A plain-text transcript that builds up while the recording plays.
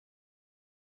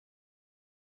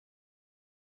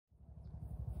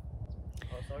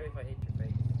Sorry if I hit your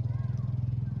face.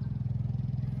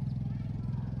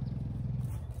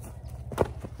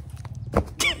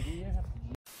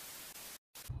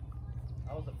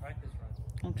 That was a practice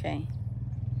run. Okay.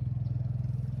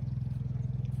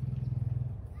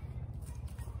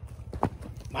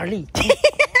 Marley.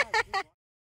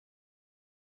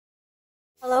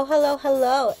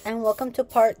 Hello, and welcome to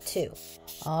part 2.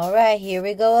 Alright, here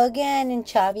we go again in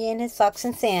Chavi and his socks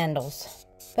and sandals.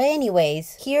 But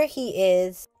anyways, here he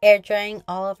is air drying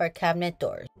all of our cabinet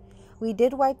doors. We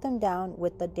did wipe them down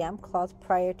with the damp cloth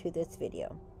prior to this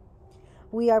video.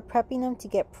 We are prepping them to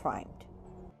get primed.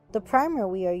 The primer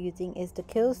we are using is the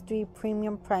Kills 3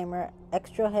 Premium Primer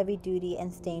Extra Heavy Duty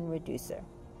and Stain Reducer.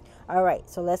 Alright,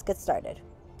 so let's get started.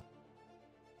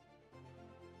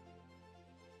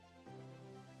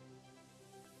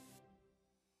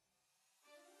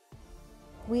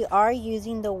 We are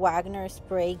using the Wagner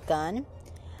spray gun.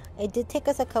 It did take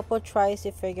us a couple tries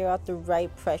to figure out the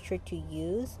right pressure to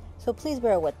use, so please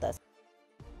bear with us.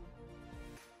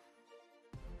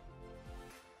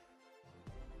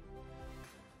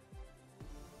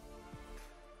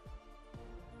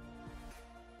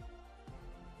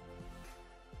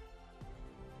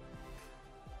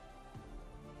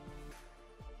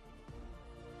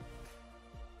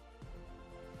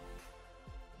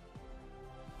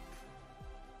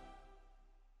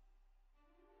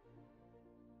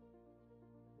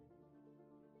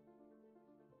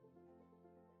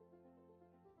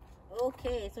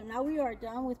 Okay, so now we are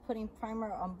done with putting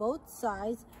primer on both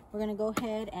sides. We're going to go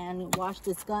ahead and wash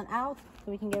this gun out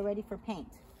so we can get ready for paint.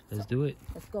 Let's do it.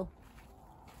 Let's go.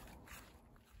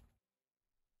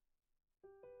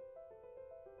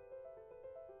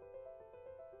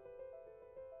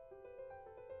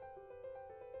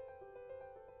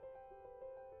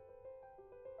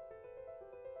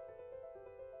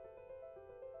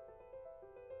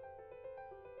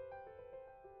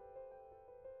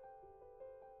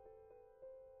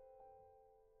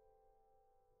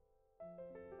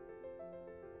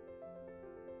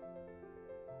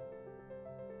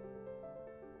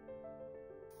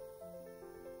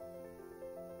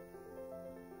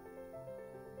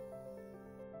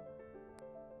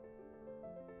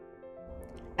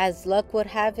 As luck would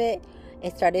have it,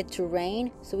 it started to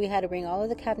rain, so we had to bring all of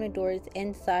the cabinet doors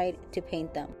inside to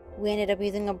paint them. We ended up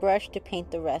using a brush to paint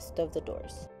the rest of the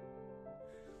doors.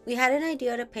 We had an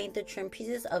idea to paint the trim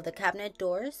pieces of the cabinet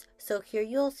doors, so here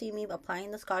you'll see me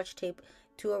applying the scotch tape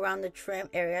to around the trim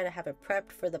area to have it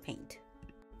prepped for the paint.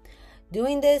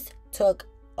 Doing this took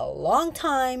a long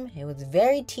time. It was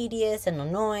very tedious and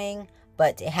annoying,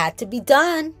 but it had to be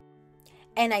done.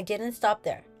 And I didn't stop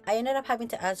there. I ended up having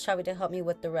to ask Chavi to help me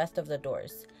with the rest of the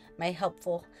doors. My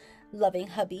helpful, loving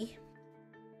hubby.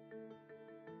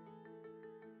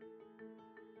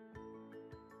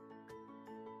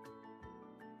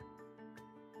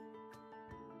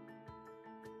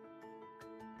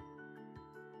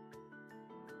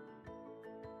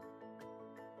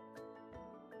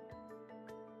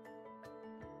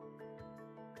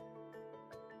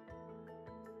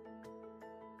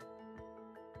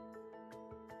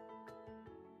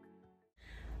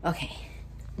 Okay,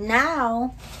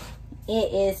 now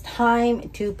it is time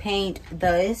to paint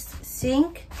this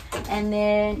sink and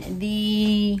then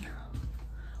the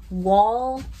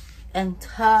wall and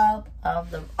tub of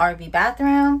the RV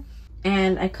bathroom.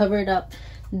 And I covered up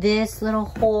this little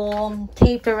hole,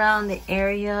 taped around the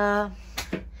area.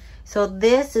 So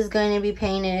this is going to be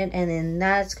painted, and then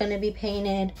that's going to be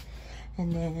painted,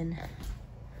 and then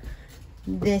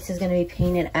this is going to be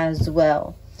painted as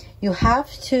well. You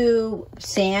have to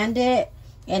sand it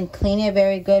and clean it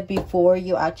very good before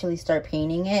you actually start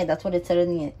painting it. That's what it said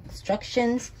in the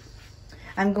instructions.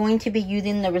 I'm going to be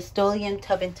using the Rust-Oleum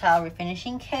Tub and Tile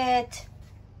Refinishing Kit.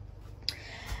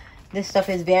 This stuff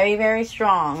is very, very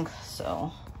strong,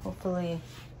 so hopefully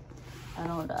I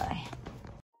don't die.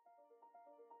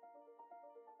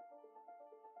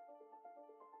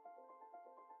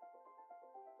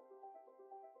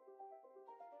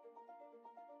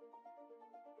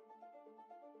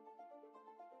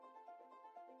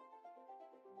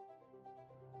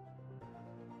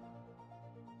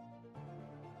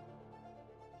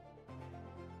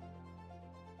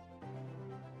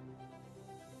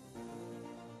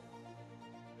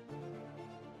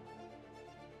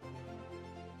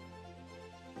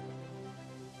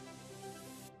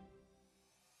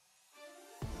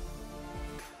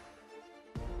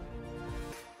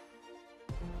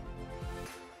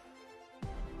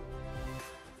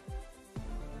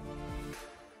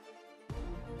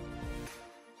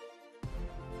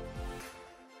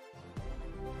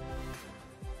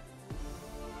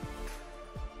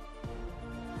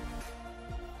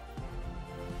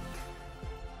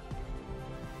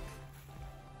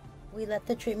 We let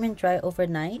the treatment dry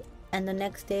overnight, and the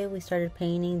next day we started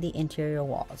painting the interior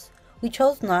walls. We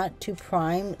chose not to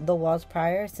prime the walls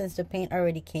prior since the paint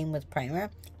already came with primer,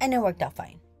 and it worked out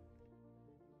fine.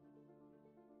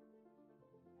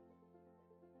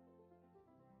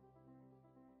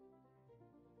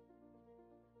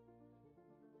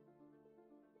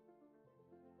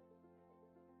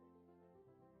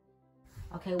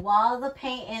 Okay, while the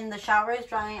paint in the shower is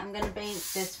drying, I'm going to paint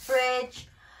this fridge.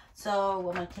 So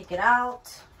we're going to take it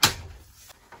out.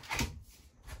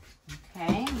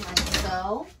 Okay, like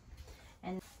so.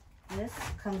 And this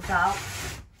comes out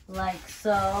like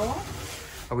so.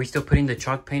 Are we still putting the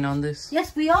chalk paint on this?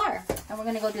 Yes, we are. And we're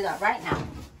going to go do that right now.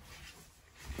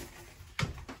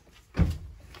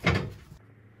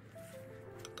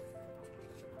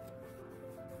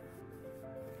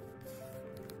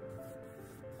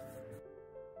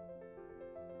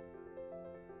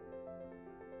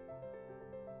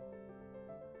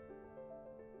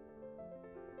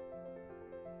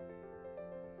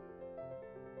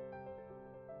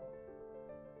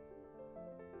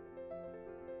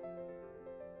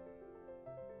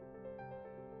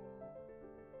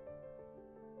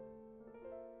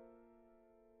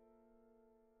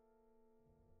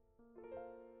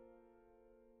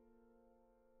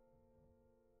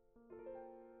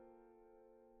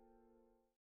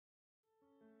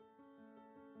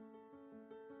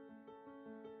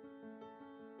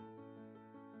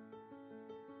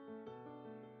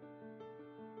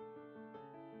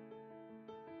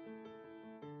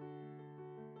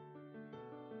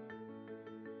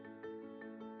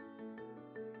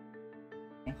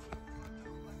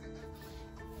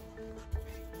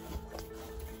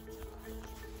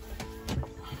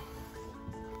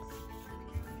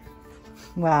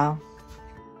 Wow.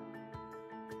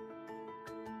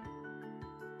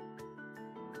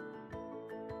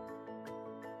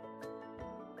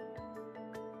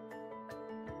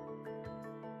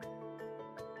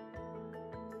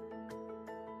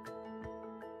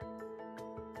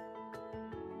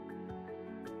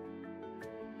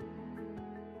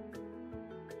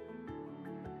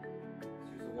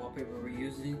 Here's the wallpaper we're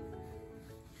using.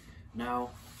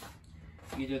 Now,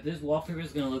 either this wallpaper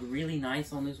is going to look really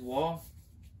nice on this wall,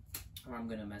 or I'm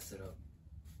going to mess it up.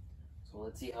 So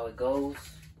let's see how it goes.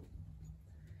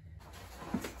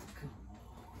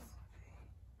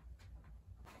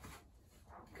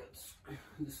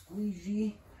 The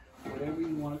squeegee, whatever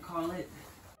you want to call it.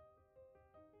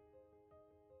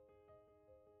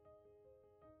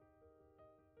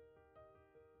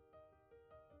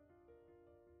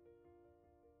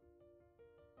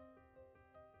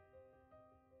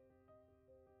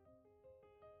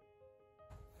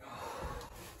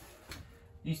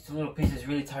 These two little pieces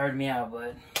really tired me out,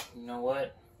 but you know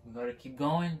what? We gotta keep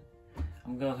going.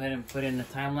 I'm gonna go ahead and put in the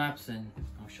time lapse and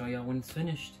I'll show y'all when it's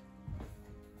finished.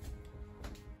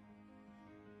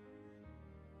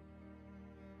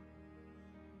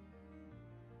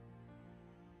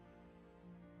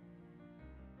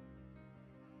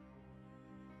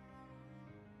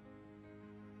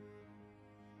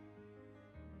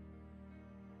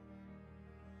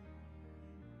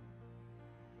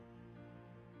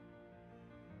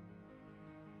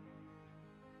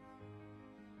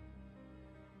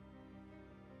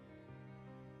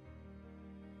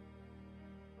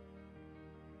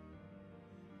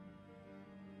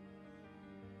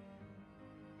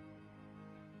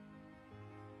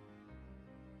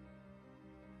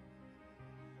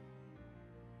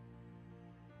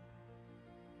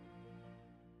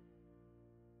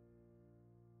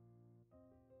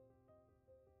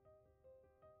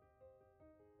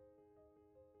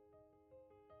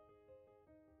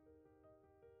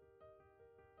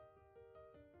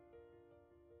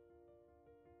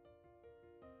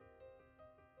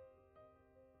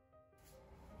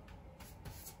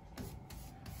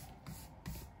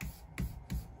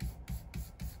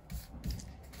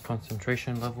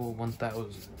 Concentration level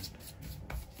 1000.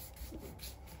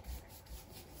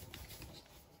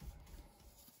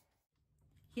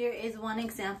 Here is one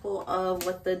example of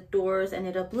what the doors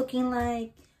ended up looking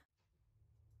like.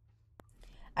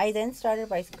 I then started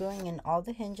by screwing in all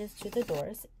the hinges to the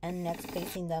doors and next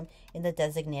placing them in the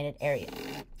designated area.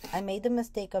 I made the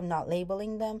mistake of not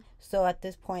labeling them, so at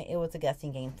this point it was a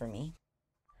guessing game for me.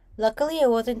 Luckily it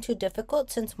wasn't too difficult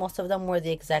since most of them were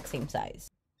the exact same size.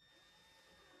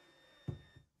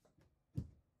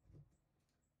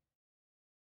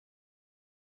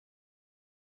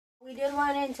 We did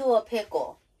run into a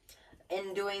pickle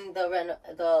in doing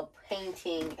the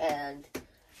painting and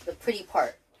the pretty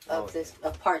part of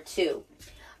part 2.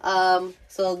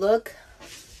 So look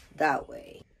that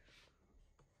way.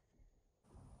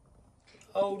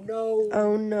 Oh no.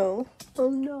 Oh no. Oh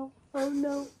no. Oh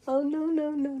no. Oh no,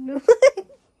 no, no, no.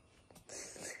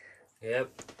 Yep.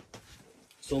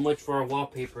 So much for our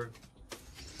wallpaper.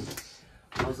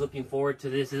 I was looking forward to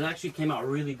this. It actually came out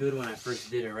really good when I first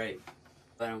did it, right?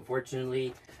 But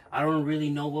unfortunately, I don't really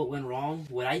know what went wrong.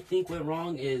 What I think went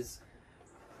wrong is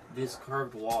this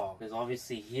curved wall. Because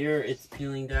obviously here it's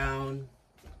peeling down.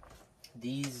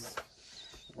 These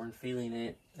weren't feeling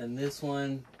it. And this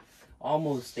one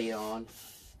almost stayed on.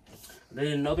 Then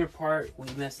another part we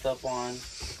messed up on,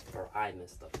 or I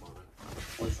messed up on,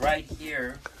 was right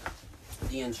here.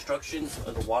 The instructions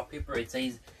of the wallpaper, it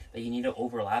says that you need to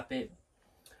overlap it.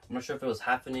 I'm not sure if it was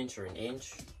half an inch or an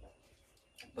inch,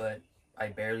 but I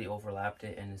barely overlapped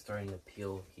it and it's starting to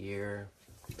peel here,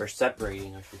 or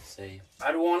separating I should say.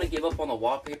 I don't want to give up on the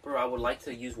wallpaper. I would like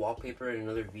to use wallpaper in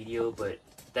another video, but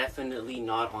definitely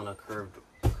not on a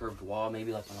curved wall.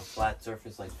 Maybe like on a flat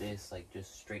surface like this, like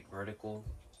just straight vertical.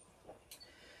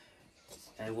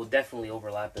 And we'll definitely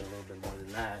overlap it a little bit more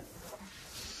than that.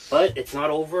 But it's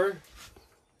not over.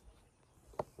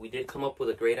 We did come up with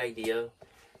a great idea.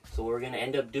 So what we're going to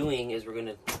end up doing is we're going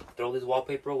to throw this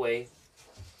wallpaper away.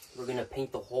 We're going to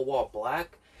paint the whole wall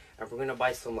black. And we're going to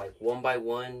buy some like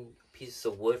 1x1 pieces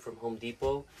of wood from Home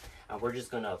Depot. And we're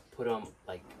just going to put them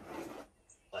like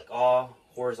all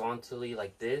horizontally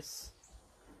like this.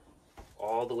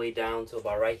 All the way down to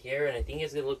about right here. And I think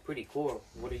it's going to look pretty cool.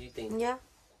 What do you think? Yeah,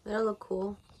 that'll look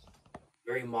cool.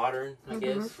 Very modern, I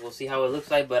guess. We'll see how it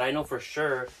looks like. But I know for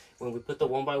sure when we put the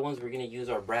 1x1s, we're going to use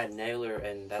our brad nailer,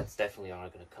 and that's definitely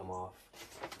not going to come off.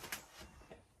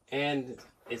 And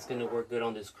it's going to work good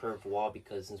on this curved wall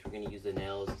because since we're going to use the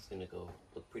nails, it's going to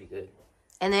look pretty good.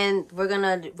 And then we're going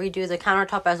to redo the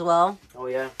countertop as well. Oh,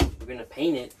 yeah. We're going to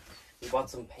paint it. We bought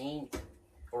some paint.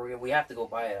 Or we have to go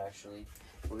buy it, actually.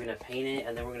 We're going to paint it,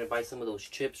 and then we're going to buy some of those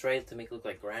chips, right, to make it look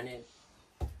like granite.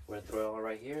 We're going to throw it all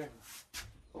right here.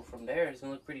 Go from there. It's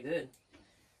going to look pretty good.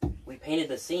 We painted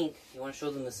the sink. You want to show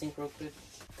them the sink real quick?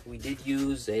 We did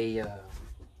use a,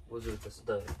 what was it,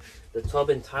 the tub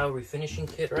and tile refinishing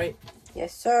kit, right?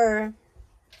 Yes, sir.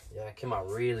 Yeah, it came out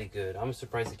really good. I'm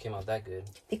surprised it came out that good.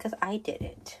 Because I did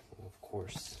it. Of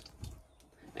course.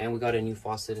 And we got a new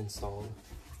faucet installed.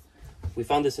 We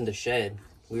found this in the shed.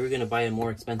 We were going to buy a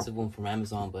more expensive one from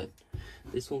Amazon, but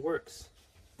this one works.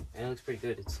 And it looks pretty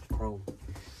good. It's chrome.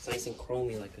 It's nice and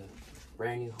chromey like a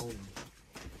brand new home.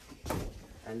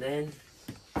 And then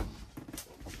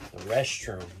the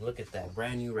restroom. Look at that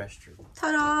brand new restroom.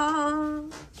 Ta-da!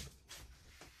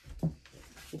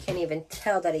 You can't even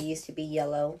tell that it used to be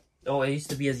yellow. Oh, it used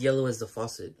to be as yellow as the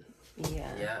faucet.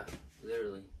 Yeah. Yeah,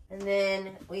 literally. And then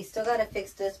we still got to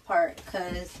fix this part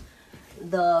because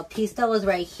the piece that was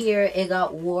right here, it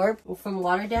got warped from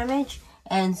water damage.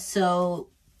 And so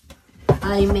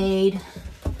I made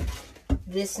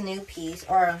this new piece,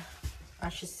 or I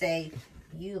should say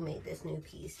you made this new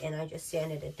piece, and I just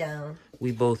sanded it down.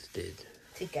 We both did.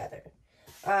 Together.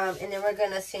 And then we're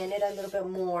going to sand it a little bit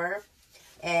more,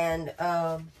 and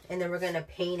then we're going to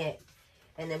paint it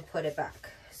and then put it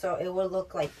back. So it will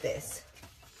look like this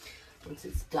once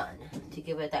it's done, to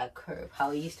give it that curve,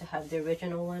 how it used to have the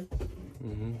original one.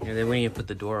 And then we need to put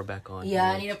the door back on.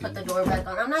 Yeah, I need to put the door back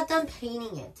on. I'm not done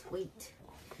painting it. Wait.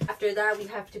 After that, we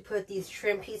have to put these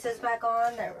trim pieces back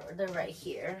on. They're right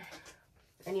here.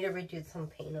 I need to redo some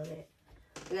paint on it.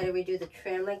 We got to redo the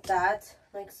trim like that,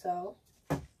 like so.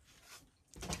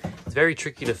 It's very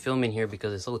tricky to film in here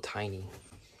because it's so tiny.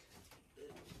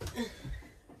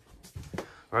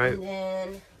 All right. And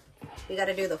then we got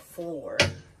to do the floor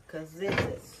because this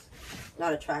is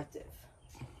not attractive.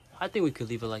 I think we could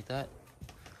leave it like that.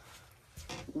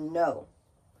 No.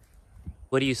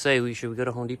 What do you say? Should we go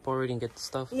to Home Depot already and get the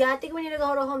stuff? Yeah, I think we need to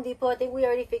go to Home Depot. I think we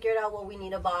already figured out what we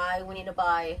need to buy. We need to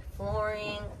buy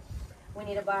flooring. We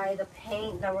need to buy the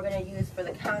paint that we're going to use for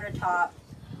the countertop.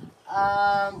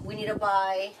 We need to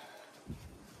buy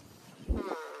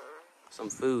some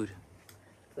food.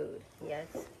 Food, yes.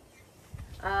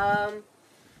 And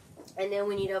then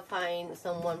we need to find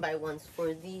some 1x1s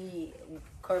for the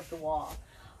curved wall.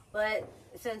 But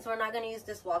since we're not going to use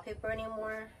this wallpaper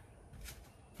anymore.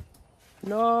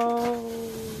 No.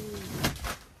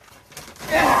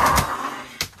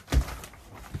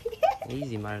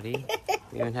 Easy, Marty.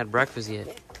 We haven't had breakfast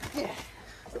yet.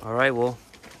 All right, well.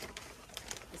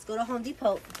 Let's go to Home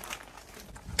Depot.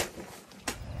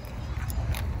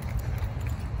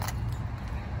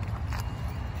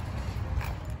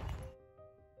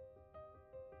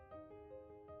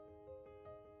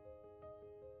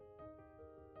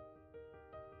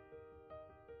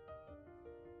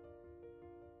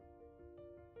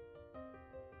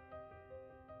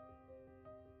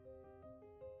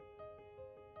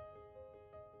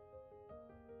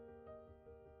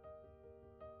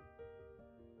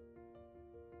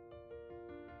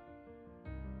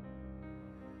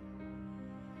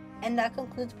 And that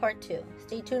concludes part 2.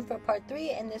 Stay tuned for part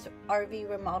 3 in this RV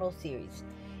remodel series.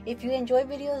 If you enjoy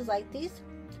videos like these,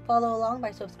 follow along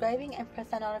by subscribing and press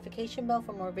that notification bell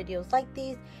for more videos like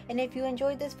these. And if you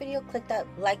enjoyed this video, click that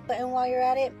like button while you're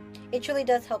at it. It truly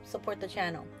does help support the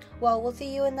channel. Well, we'll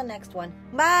see you in the next one.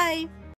 Bye!